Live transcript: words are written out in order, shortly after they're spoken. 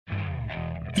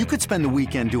You could spend the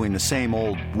weekend doing the same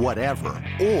old whatever,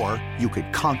 or you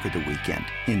could conquer the weekend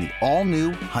in the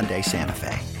all-new Hyundai Santa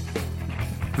Fe.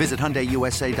 Visit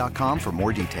HyundaiUSA.com for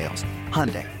more details.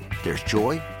 Hyundai, there's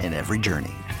joy in every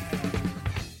journey.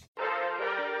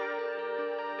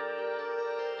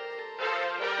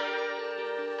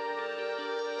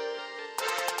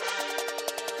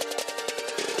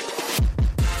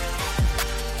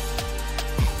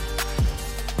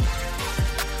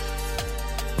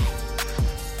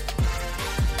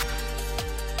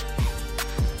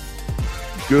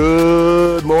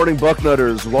 Good morning,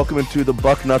 Bucknutters. Welcome into the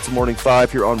Bucknuts Morning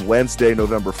Five here on Wednesday,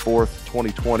 November 4th,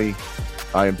 2020.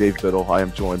 I am Dave Biddle. I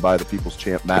am joined by the People's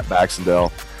Champ, Matt Baxendell.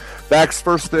 Bax,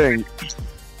 first thing,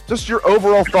 just your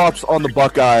overall thoughts on the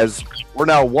Buckeyes. We're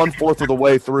now 1/4 of the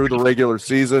way through the regular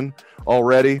season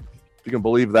already, if you can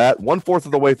believe that. 1/4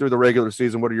 of the way through the regular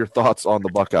season. What are your thoughts on the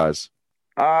Buckeyes?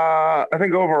 I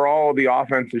think overall the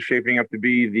offense is shaping up to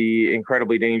be the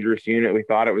incredibly dangerous unit we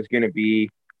thought it was going to be.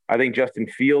 I think Justin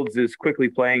Fields is quickly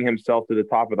playing himself to the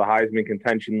top of the Heisman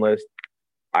contention list.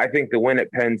 I think the win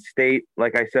at Penn State,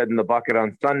 like I said in the bucket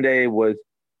on Sunday, was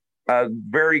a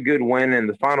very good win, and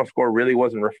the final score really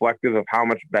wasn't reflective of how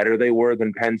much better they were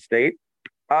than Penn State.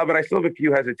 But I still have a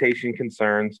few hesitation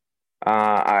concerns. Like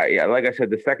I said,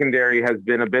 the secondary has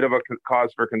been a bit of a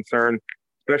cause for concern,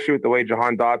 especially with the way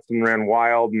Jahan Dotson ran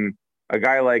wild, and a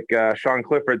guy like Sean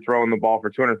Clifford throwing the ball for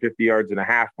 250 yards and a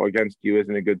half against you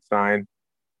isn't a good sign.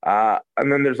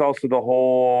 And then there's also the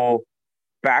whole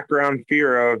background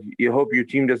fear of you hope your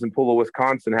team doesn't pull a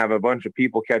Wisconsin, have a bunch of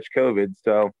people catch COVID.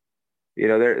 So,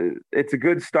 it's a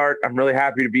good start. I'm really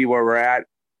happy to be where we're at.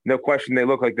 No question, they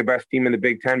look like the best team in the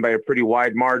Big Ten by a pretty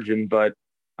wide margin, but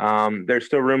there's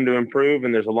still room to improve,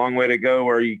 and there's a long way to go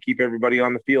where you keep everybody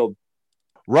on the field.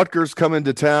 Rutgers coming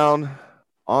to town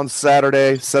on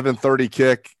Saturday, 7:30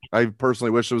 kick. I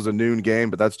personally wish it was a noon game,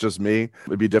 but that's just me.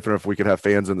 It'd be different if we could have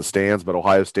fans in the stands, but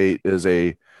Ohio State is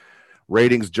a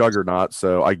ratings juggernaut,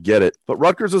 so I get it. But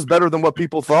Rutgers is better than what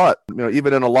people thought.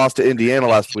 Even in a loss to Indiana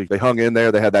last week, they hung in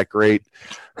there. They had that great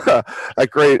play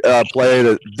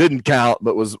that didn't count,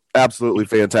 but was absolutely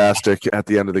fantastic at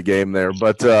the end of the game there.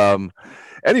 But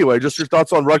anyway, just your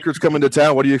thoughts on Rutgers coming to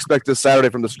town. What do you expect this Saturday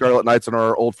from the Scarlet Knights and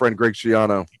our old friend Greg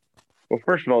Schiano? Well,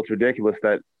 first of all, it's ridiculous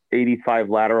that 85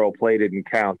 lateral play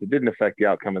didn't count. It didn't affect the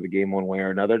outcome of the game one way or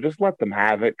another. Just let them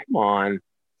have it. Come on.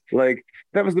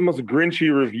 That was the most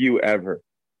grinchy review ever.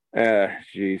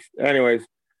 Jeez. Anyways,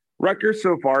 Rutgers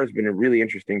so far has been a really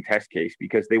interesting test case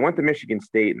because they went to Michigan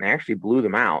State and they actually blew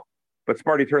them out, but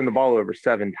Sparty turned the ball over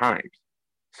 7 times.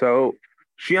 So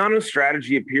Schiano's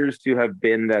strategy appears to have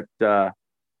been that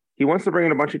he wants to bring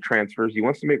in a bunch of transfers. He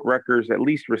wants to make Rutgers at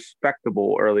least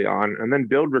respectable early on and then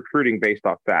build recruiting based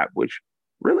off that, which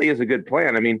really is a good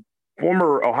plan. I mean,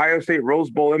 former Ohio State Rose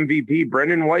Bowl MVP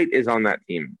Brendan White is on that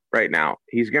team right now.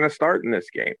 He's going to start in this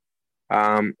game.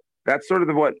 That's sort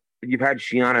of what you've had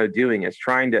Schiano doing, is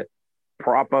trying to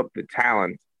prop up the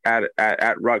talent at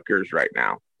Rutgers right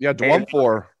now. Yeah,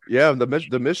 Dwumfor. Yeah,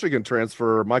 the Michigan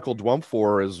transfer, Michael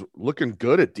Dwumfor, is looking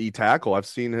good at D tackle. I've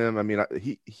seen him. I mean,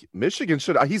 Michigan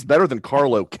he's better than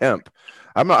Carlo Kemp.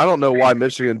 I don't know why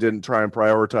Michigan didn't try and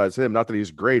prioritize him. Not that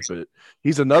he's great, but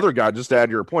he's another guy. Just to add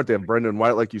to your point, they have Brendan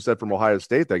White, like you said, from Ohio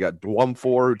State. They got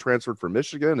Dwumfor, who transferred from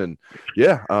Michigan. And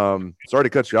yeah, sorry to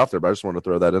cut you off there, but I just wanted to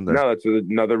throw that in there. No, that's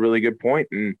another really good point.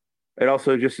 And it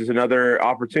also just is another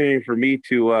opportunity for me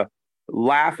to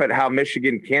laugh at how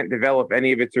Michigan can't develop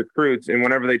any of its recruits, and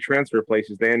whenever they transfer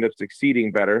places, they end up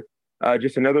succeeding better.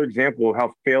 Just another example of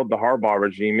how failed the Harbaugh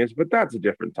regime is, but that's a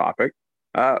different topic.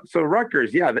 So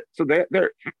Rutgers, yeah, so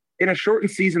they're in a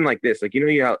shortened season like this.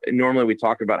 Normally we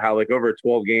talk about how over a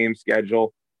 12-game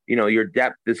schedule, your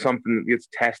depth is something that gets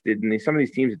tested, and some of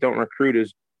these teams that don't recruit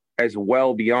as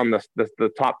well beyond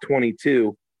the top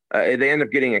 22, they end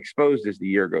up getting exposed as the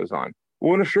year goes on.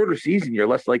 Well, in a shorter season, you're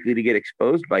less likely to get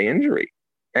exposed by injury.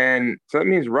 And so that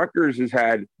means Rutgers has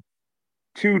had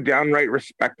 2 downright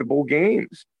respectable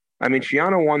games. I mean,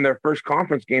 Schiano won their first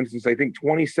conference game since, I think,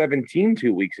 2017,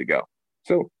 2 weeks ago.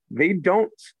 So they don't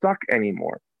suck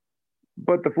anymore.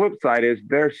 But the flip side is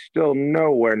they're still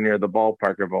nowhere near the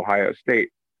ballpark of Ohio State.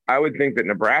 I would think that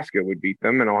Nebraska would beat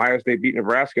them, and Ohio State beat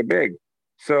Nebraska big.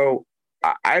 So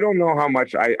I don't know how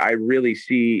much I really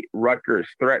see Rutgers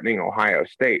threatening Ohio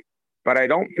State. But I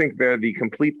don't think they're the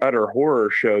complete, utter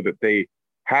horror show that they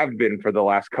have been for the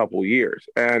last couple years.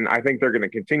 And I think they're going to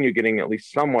continue getting at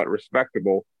least somewhat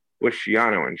respectable with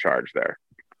Schiano in charge there.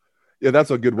 Yeah, that's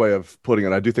a good way of putting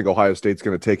it. I do think Ohio State's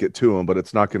going to take it to them, but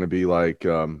it's not going to be like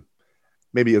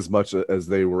maybe as much as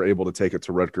they were able to take it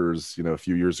to Rutgers, a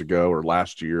few years ago or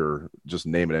last year, or just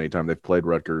name it anytime they've played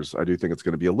Rutgers. I do think it's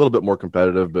going to be a little bit more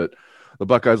competitive, but the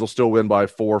Buckeyes will still win by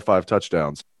 4 or 5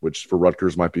 touchdowns, which for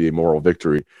Rutgers might be a moral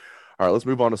victory. All right, let's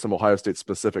move on to some Ohio State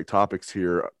specific topics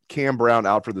here. Cam Brown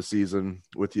out for the season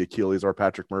with the Achilles. Our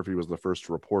Patrick Murphy was the first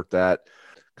to report that.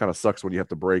 Kind of sucks when you have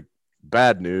to break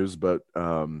bad news, but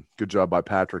good job by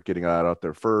Patrick getting that out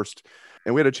there first.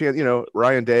 And we had a chance,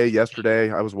 Ryan Day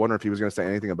yesterday, I was wondering if he was going to say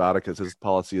anything about it because his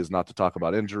policy is not to talk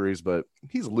about injuries, but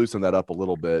he's loosened that up a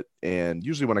little bit. And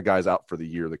usually when a guy's out for the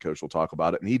year, the coach will talk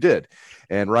about it. And he did.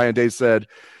 And Ryan Day said,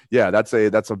 yeah, that's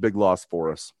a big loss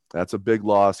for us. That's a big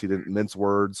loss. He didn't mince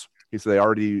words. He said they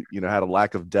already, had a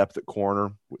lack of depth at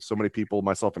corner. So many people,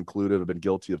 myself included, have been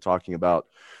guilty of talking about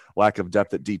lack of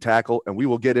depth at D tackle. And we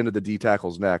will get into the D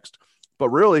tackles next. But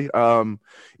really,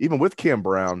 even with Cam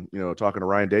Brown, talking to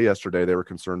Ryan Day yesterday, they were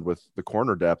concerned with the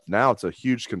corner depth. Now it's a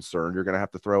huge concern. You're going to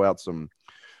have to throw out some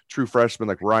true freshmen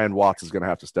like Ryan Watts is going to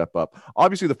have to step up.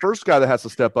 Obviously, the first guy that has to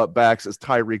step up backs is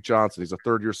Tyreke Johnson. He's a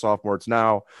third-year sophomore. It's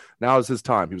now is his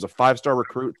time. He was a 5-star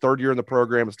recruit, third year in the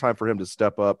program. It's time for him to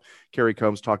step up. Kerry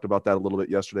Combs talked about that a little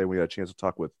bit yesterday. We had a chance to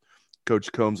talk with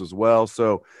Coach Combs as well.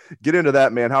 So get into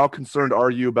that, man. How concerned are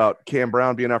you about Cam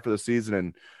Brown being out for the season?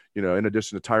 And in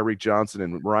addition to Tyreke Johnson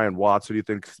and Ryan Watts, who do you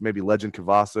think, maybe Legend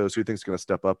Cavazos, who do you think is going to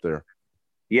step up there?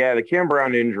 Yeah, the Cam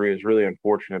Brown injury is really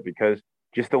unfortunate because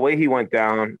just the way he went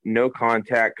down, no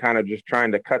contact, kind of just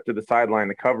trying to cut to the sideline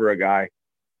to cover a guy.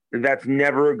 That's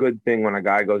never a good thing when a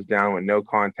guy goes down with no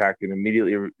contact and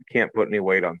immediately can't put any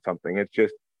weight on something. It's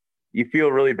just, you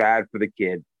feel really bad for the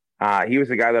kid. He was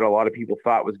a guy that a lot of people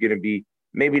thought was going to be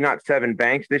maybe not Seven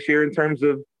Banks this year in terms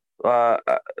of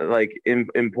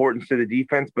importance to the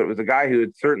defense, but it was a guy who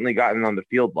had certainly gotten on the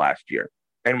field last year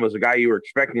and was a guy you were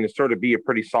expecting to sort of be a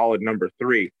pretty solid number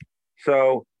 3.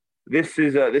 So this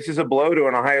is a blow to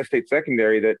an Ohio State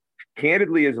secondary that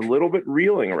candidly is a little bit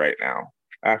reeling right now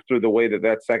after the way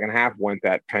that second half went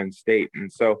at Penn State.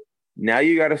 And so now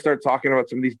you got to start talking about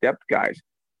some of these depth guys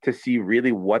to see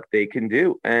really what they can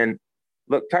do. And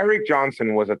look, Tyreke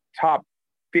Johnson was a top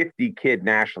 50 kid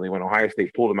nationally when Ohio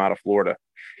State pulled him out of Florida.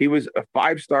 He was a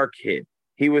 5-star kid.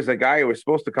 He was a guy who was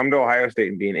supposed to come to Ohio State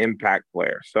and be an impact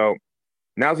player. So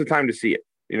now's the time to see it.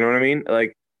 You know what I mean?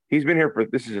 Like, he's been here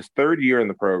this is his 3rd year in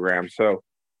the program. So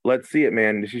let's see it,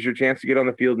 man. This is your chance to get on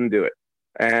the field and do it.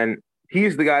 And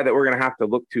he's the guy that we're going to have to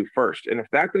look to first. And if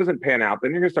that doesn't pan out,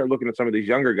 then you're going to start looking at some of these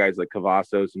younger guys like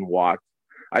Cavazos and Watts.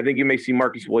 I think you may see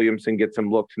Marcus Williamson get some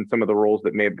looks in some of the roles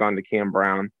that may have gone to Cam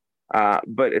Brown.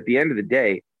 But at the end of the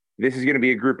day, this is going to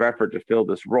be a group effort to fill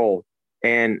this role.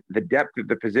 And the depth of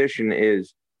the position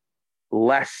is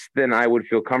less than I would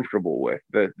feel comfortable with.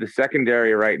 The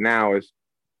secondary right now is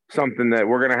something that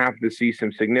we're going to have to see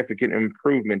some significant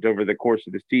improvement over the course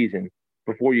of the season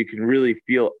before you can really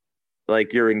feel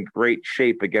like you're in great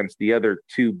shape against the other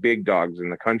 2 big dogs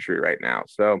in the country right now.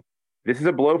 So this is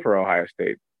a blow for Ohio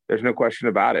State. There's no question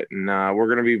about it. And we're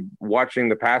going to be watching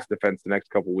the pass defense the next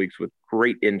couple of weeks with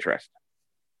great interest.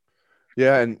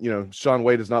 Yeah, and Shaun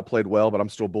Wade has not played well, but I'm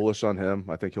still bullish on him.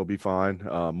 I think he'll be fine,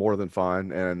 more than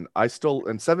fine. And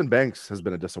Seven Banks has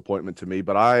been a disappointment to me,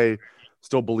 but I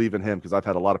still believe in him because I've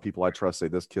had a lot of people I trust say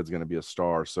this kid's going to be a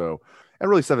star. So, and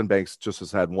really Seven Banks just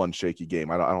has had one shaky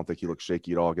game. I don't think he looked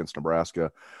shaky at all against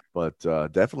Nebraska, but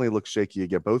definitely looked shaky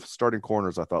again. Both starting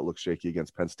corners I thought looked shaky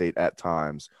against Penn State at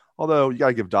times. Although you got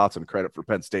to give Dotson credit for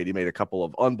Penn State. He made a couple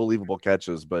of unbelievable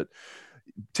catches, but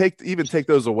take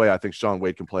those away, I think Shaun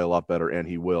Wade can play a lot better, and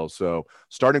he will. So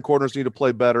starting corners need to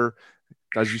play better.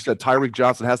 As you said, Tyreke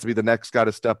Johnson has to be the next guy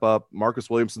to step up. Marcus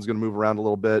Williamson's going to move around a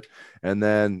little bit. And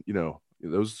then,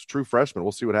 those true freshmen,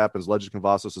 we'll see what happens. Legend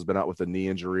Cavazos has been out with a knee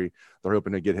injury. They're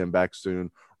hoping to get him back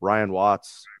soon. Ryan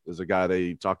Watts is a guy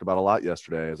they talked about a lot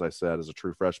yesterday, as I said, as a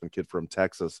true freshman kid from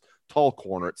Texas, tall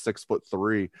corner at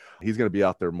 6'3". He's going to be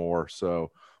out there more. So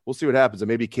we'll see what happens. And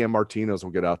maybe Cam Martinez will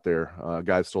get out there.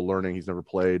 Guy's still learning. He's never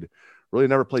played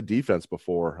defense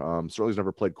before. Certainly he's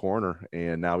never played corner,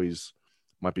 and now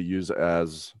might be used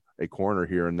as a corner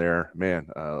here and there. Man,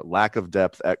 lack of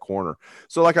depth at corner.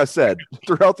 So like I said,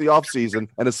 throughout the offseason,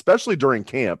 and especially during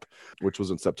camp, which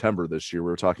was in September this year, we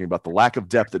were talking about the lack of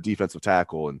depth at defensive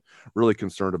tackle and really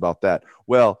concerned about that.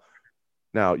 Well,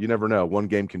 now, you never know. One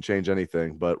game can change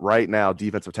anything. But right now,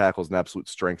 defensive tackle is an absolute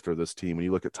strength for this team. When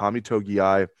you look at Tommy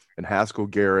Togiai and Haskell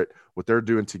Garrett, what they're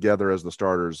doing together as the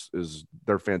starters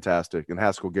they're fantastic. And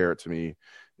Haskell Garrett, to me,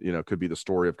 could be the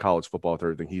story of college football with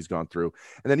everything he's gone through.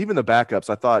 And then even the backups,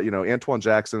 I thought, Antoine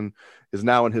Jackson is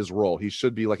now in his role. He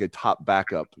should be like a top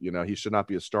backup. He should not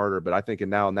be a starter, but I think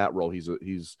now in that role,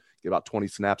 he's about 20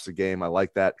 snaps a game. I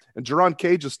like that. And Jerron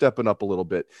Cage is stepping up a little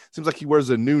bit. Seems like he wears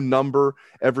a new number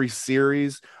every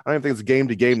series. I don't even think it's game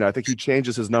to game now. I think he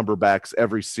changes his number backs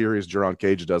every series, Jerron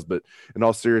Cage does. But in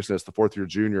all seriousness, the fourth-year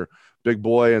junior, big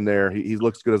boy in there, he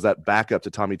looks good as that backup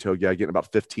to Tommy Togiai, getting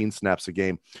about 15 snaps a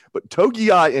game. But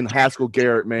Togiai and Haskell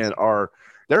Garrett, man,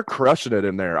 they're crushing it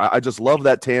in there. I just love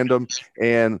that tandem.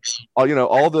 And,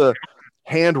 all the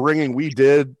hand-wringing we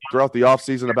did throughout the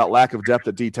offseason about lack of depth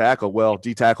at D-tackle. Well,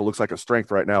 D-tackle looks like a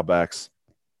strength right now, Bax.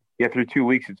 Yeah, through 2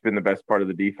 weeks, it's been the best part of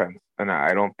the defense. And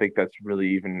I don't think that's really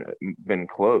even been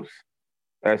close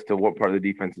as to what part of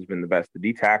the defense has been the best. The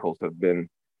D-tackles have been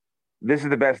 – this is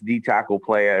the best D-tackle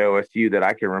play at OSU that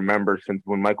I can remember since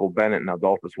when Michael Bennett and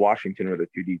Adolphus Washington were the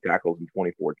two D-tackles in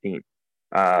 2014.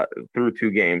 Through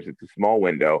 2 games, it's a small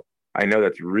window. I know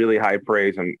that's really high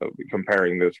praise. I'm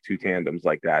comparing those two tandems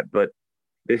like that. But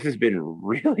this has been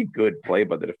really good play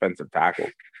by the defensive tackles.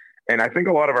 And I think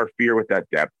a lot of our fear with that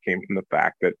depth came from the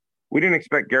fact that we didn't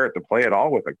expect Garrett to play at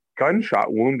all with a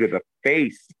gunshot wound to the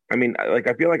face. I mean,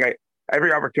 I feel like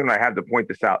every opportunity I have to point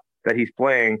this out, that he's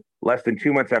playing less than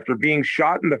 2 months after being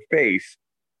shot in the face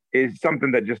is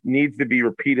something that just needs to be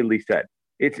repeatedly said.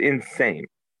 It's insane.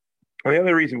 And the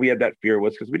other reason we had that fear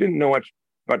was because we didn't know much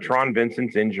about Tron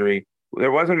Vincent's injury.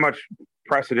 There wasn't much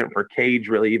precedent for Cage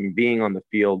really even being on the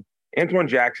field. Antoine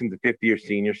Jackson's a 50-year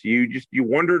senior, so you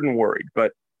wondered and worried.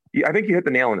 But I think you hit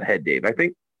the nail on the head, Dave. I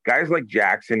think guys like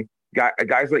Jackson,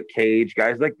 guys like Cage,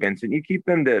 guys like Vincent, you keep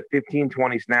them to 15,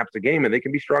 20 snaps a game, and they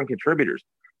can be strong contributors.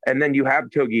 And then you have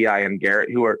Togiai and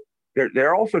Garrett, who are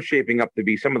they're also shaping up to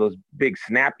be some of those big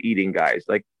snap-eating guys.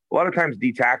 Like a lot of times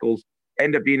D-tackles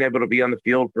end up being able to be on the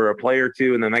field for a play or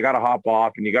two, and then they got to hop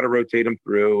off, and you got to rotate them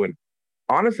through. And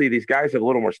honestly, these guys have a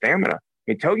little more stamina. I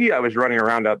mean, Togiai was running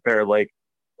around out there like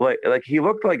he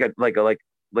looked like a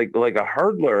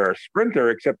hurdler or a sprinter,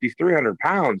 except he's 300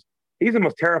 pounds. He's the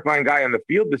most terrifying guy on the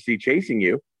field to see chasing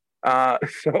you.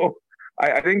 So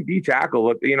I think D-tackle,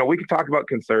 look, we could talk about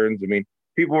concerns. I mean,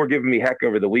 people were giving me heck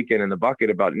over the weekend in the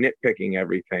bucket about nitpicking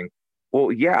everything.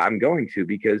 Well, yeah, I'm going to,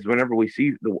 because whenever we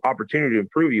see the opportunity to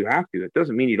improve, you have to. That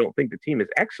doesn't mean you don't think the team is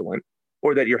excellent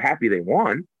or that you're happy they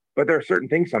won, but there are certain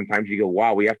things sometimes you go,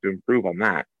 wow, we have to improve on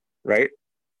that, right?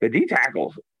 The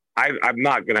D-tackles, I'm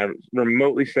not going to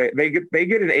remotely say they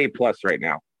get an A+ right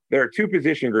now. There are 2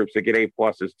 position groups that get A+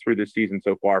 through this season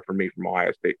so far for me from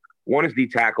Ohio State. One is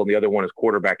D-tackle, and the other one is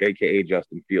quarterback, a.k.a.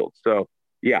 Justin Fields. So,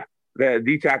 yeah, the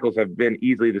D-tackles have been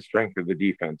easily the strength of the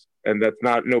defense, and that's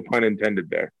no pun intended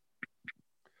there.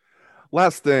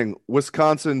 Last thing,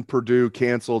 Wisconsin, Purdue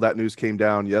canceled. That news came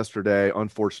down yesterday.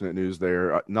 Unfortunate news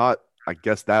there. Not, I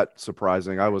guess, that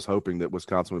surprising. I was hoping that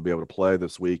Wisconsin would be able to play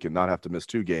this week and not have to miss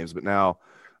 2 games, but now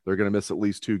they're going to miss at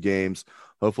least 2 games.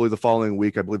 Hopefully the following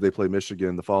week, I believe they play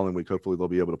Michigan the following week. Hopefully they'll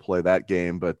be able to play that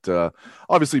game. But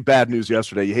obviously bad news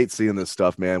yesterday. You hate seeing this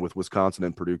stuff, man, with Wisconsin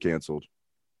and Purdue canceled.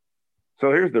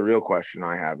 So here's the real question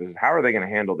I have is, how are they going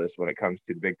to handle this when it comes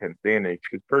to the Big Ten standings?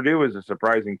 Because Purdue is a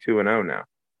surprising 2-0 now,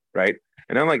 right?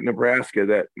 And unlike Nebraska,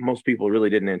 that most people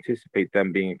really didn't anticipate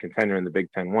them being a contender in the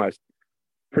Big Ten West,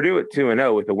 Purdue at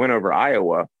 2-0 with a win over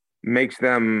Iowa makes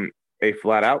them a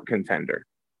flat-out contender.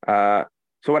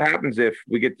 So what happens if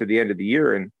we get to the end of the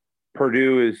year and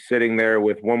Purdue is sitting there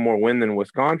with one more win than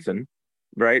Wisconsin,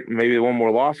 right? Maybe one more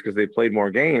loss because they played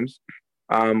more games.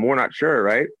 We're not sure,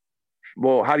 right?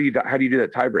 Well, how do you do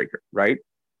that tiebreaker, right?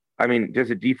 I mean,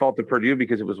 does it default to Purdue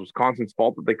because it was Wisconsin's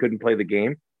fault that they couldn't play the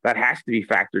game? That has to be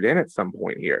factored in at some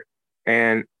point here.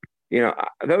 And, the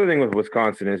other thing with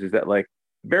Wisconsin is that, like,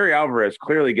 Barry Alvarez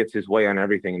clearly gets his way on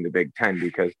everything in the Big Ten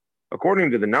because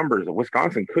according to the numbers,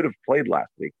 Wisconsin could have played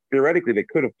last week. Theoretically, they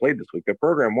could have played this week. The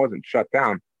program wasn't shut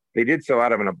down. They did so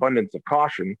out of an abundance of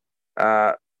caution.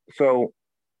 So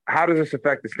how does this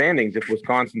affect the standings if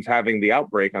Wisconsin's having the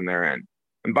outbreak on their end?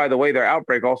 And by the way, their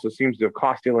outbreak also seems to have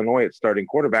cost Illinois its starting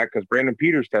quarterback because Brandon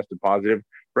Peters tested positive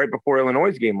right before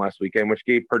Illinois' game last weekend, which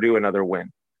gave Purdue another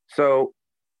win. So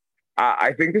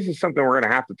I think this is something we're going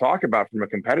to have to talk about from a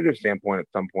competitive standpoint at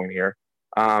some point here.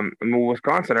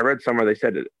 Wisconsin, I read somewhere they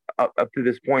said up to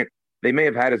this point, they may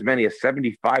have had as many as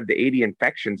 75 to 80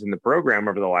 infections in the program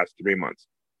over the last 3 months.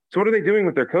 So what are they doing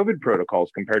with their COVID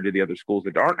protocols compared to the other schools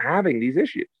that aren't having these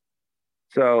issues?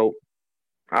 So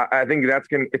I think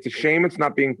it's a shame it's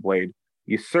not being played.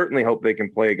 You certainly hope they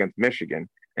can play against Michigan.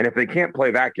 And if they can't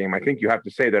play that game, I think you have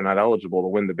to say they're not eligible to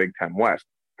win the Big Ten West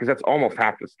because that's almost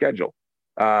half the schedule.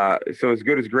 So as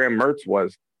good as Graham Mertz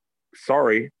was,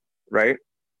 sorry, right?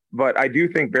 But I do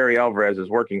think Barry Alvarez is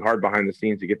working hard behind the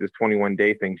scenes to get this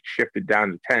 21-day thing shifted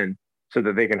down to 10 so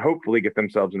that they can hopefully get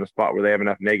themselves in a spot where they have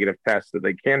enough negative tests that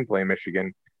they can play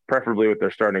Michigan, preferably with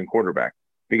their starting quarterback.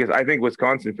 Because I think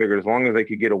Wisconsin figured as long as they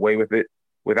could get away with it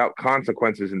without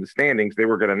consequences in the standings, they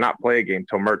were going to not play a game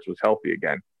till Mertz was healthy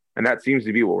again. And that seems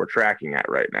to be what we're tracking at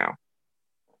right now.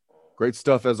 Great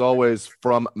stuff, as always,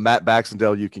 from Matt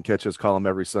Baxendell. You can catch his column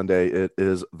every Sunday. It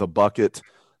is The Bucket.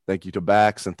 Thank you to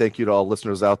Bax, and thank you to all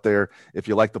listeners out there. If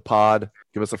you like the pod,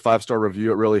 give us a 5-star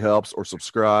review. It really helps, or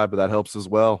subscribe. That helps as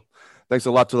well. Thanks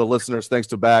a lot to the listeners. Thanks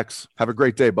to Bax. Have a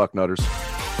great day, Bucknutters.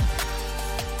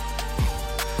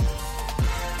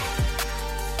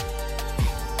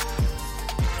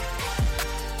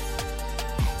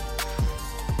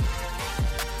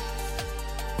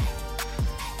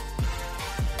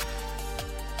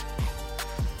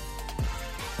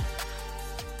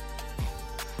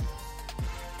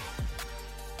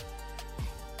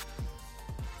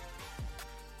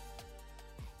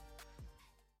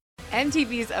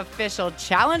 MTV's official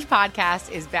Challenge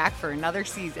podcast is back for another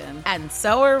season. And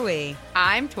so are we.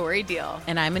 I'm Tori Deal.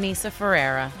 And I'm Anissa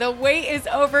Ferreira. The wait is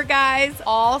over, guys.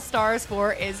 All Stars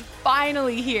 4 is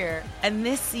finally here. And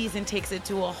this season takes it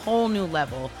to a whole new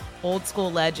level. Old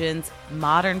school legends,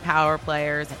 modern power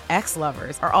players, and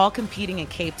ex-lovers are all competing in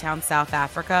Cape Town, South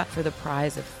Africa for the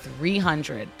prize of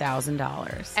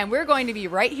 $300,000. And we're going to be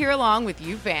right here along with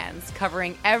you fans,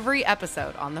 covering every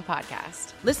episode on the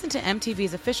podcast. Listen to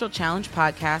MTV's official Challenge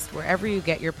podcast wherever you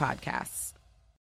get your podcasts.